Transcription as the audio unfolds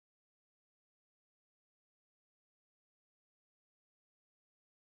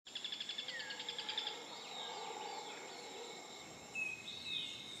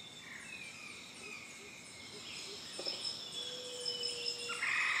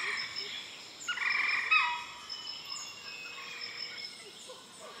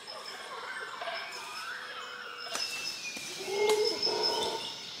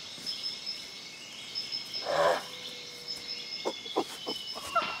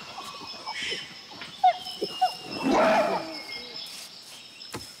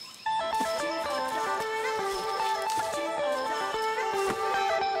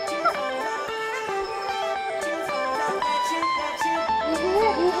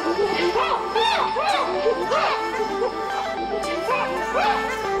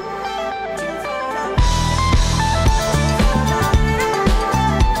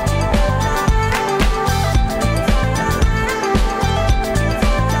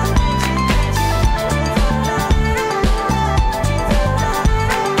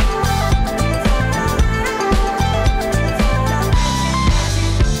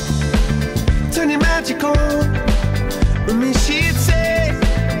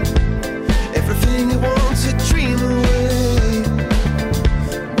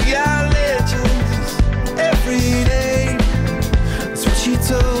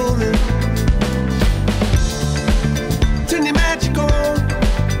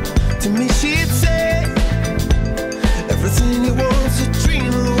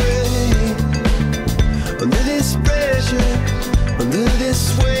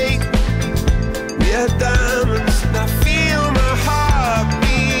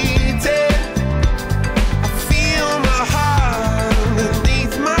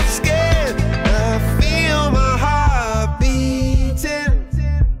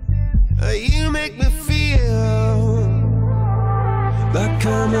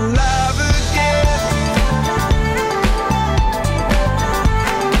alive again.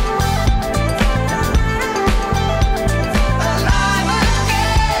 Alive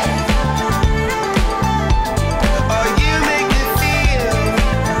again. Oh, you make me feel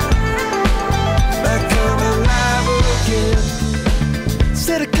like I'm alive again.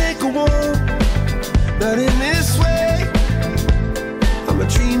 Said I can't go on, not in this way. I'm a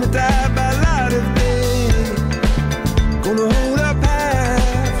dream that died by light of day. Gonna hold up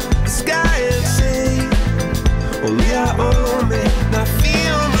half the sky and say, only I own me. Now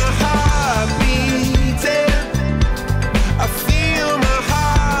feel my heart beating. I feel my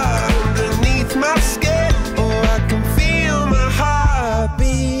heart underneath my skin. Oh, I can feel my heart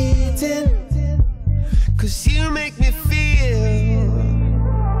beating. 'Cause you make me feel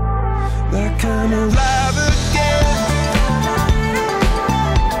like I'm alive again.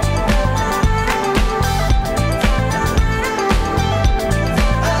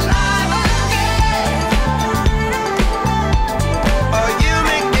 Alive again. Oh, you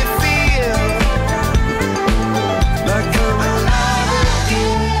make me feel like I'm alive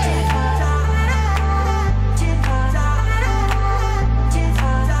again.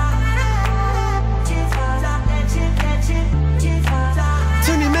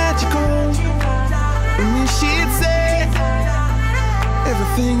 Turn your magic on, and you should say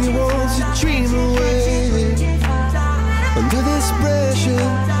everything you want to dream away. Under this pressure,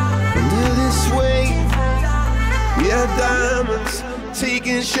 under this weight, we are diamonds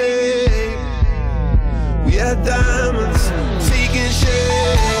taking shape. We are diamonds